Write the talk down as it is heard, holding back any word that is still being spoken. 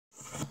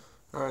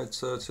Alright,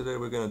 so today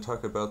we're going to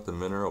talk about the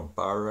mineral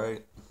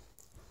barite.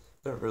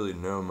 I don't really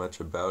know much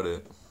about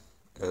it,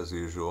 as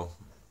usual.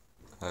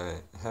 I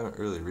haven't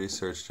really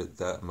researched it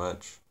that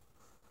much,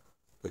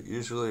 but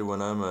usually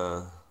when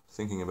I'm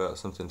thinking about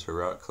something to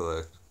rock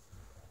collect,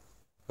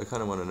 I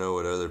kind of want to know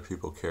what other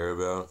people care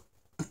about,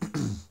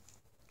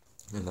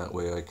 and that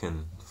way I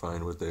can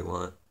find what they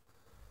want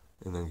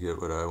and then get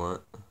what I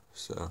want.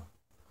 So,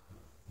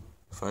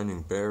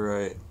 finding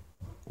barite,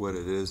 what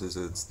it is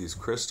it's these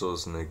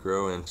crystals and they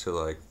grow into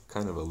like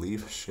kind of a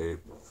leaf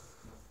shape.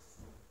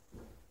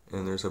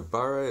 And there's a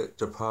barite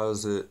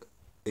deposit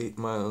 8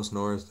 miles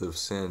north of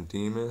San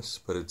Dimas,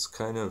 but it's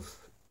kind of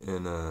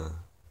in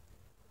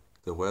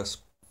the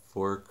west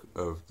fork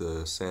of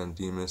the San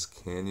Dimas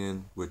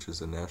Canyon, which is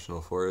a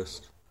national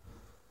forest.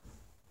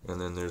 And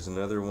then there's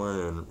another one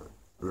in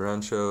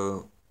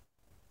Rancho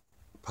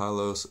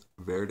Palos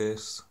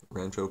Verdes.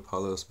 Rancho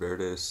Palos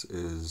Verdes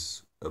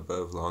is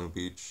above Long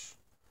Beach.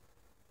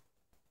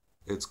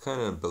 It's kind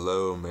of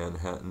below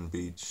Manhattan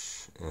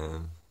Beach,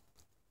 and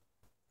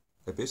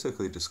I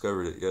basically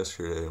discovered it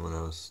yesterday when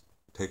I was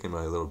taking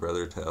my little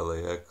brother to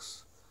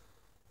LAX,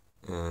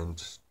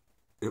 and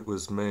it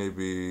was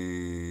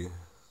maybe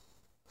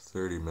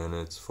 30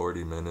 minutes,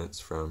 40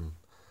 minutes from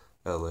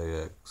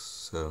LAX,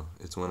 so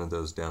it's one of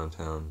those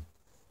downtown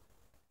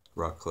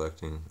rock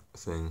collecting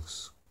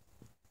things,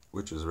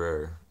 which is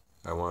rare.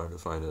 I wanted to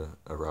find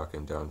a rock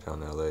in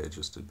downtown LA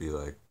just to be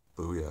like,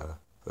 booyah,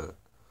 but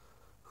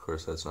of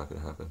course that's not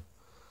going to happen.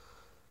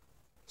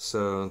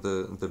 So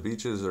the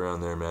beaches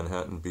around there,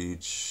 Manhattan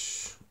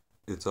Beach,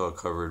 it's all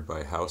covered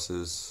by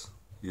houses,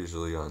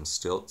 usually on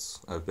stilts.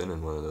 I've been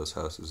in one of those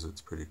houses,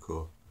 it's pretty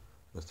cool.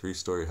 A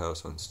 3-story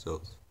house on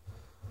stilts.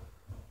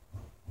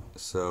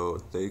 So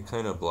they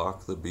kind of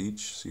block the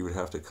beach, so you would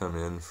have to come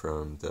in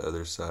from the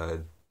other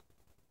side,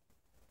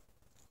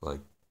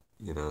 like,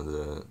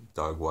 the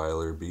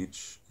Dogweiler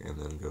Beach, and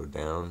then go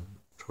down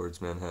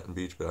towards Manhattan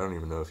Beach, but I don't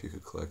even know if you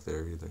could collect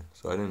there either.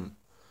 So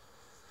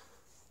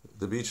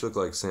the beach looked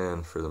like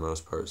sand for the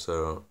most part,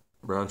 so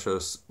Rancho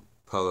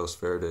Palos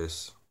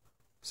Verdes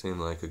seemed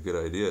like a good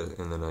idea,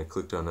 and then I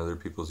clicked on other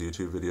people's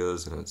YouTube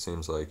videos, and it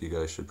seems like you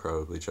guys should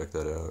probably check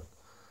that out,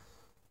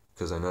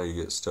 because I know you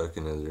get stuck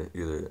in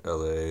either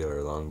LA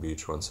or Long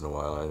Beach once in a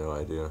while. I had no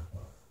idea.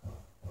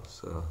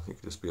 So you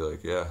could just be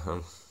like, yeah,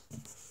 I'm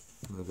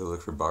gonna go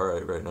look for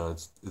barite right now.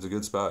 It's a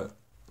good spot.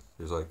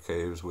 There's like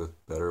caves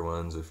with better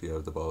ones if you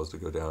have the balls to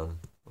go down,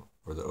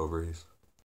 or the ovaries.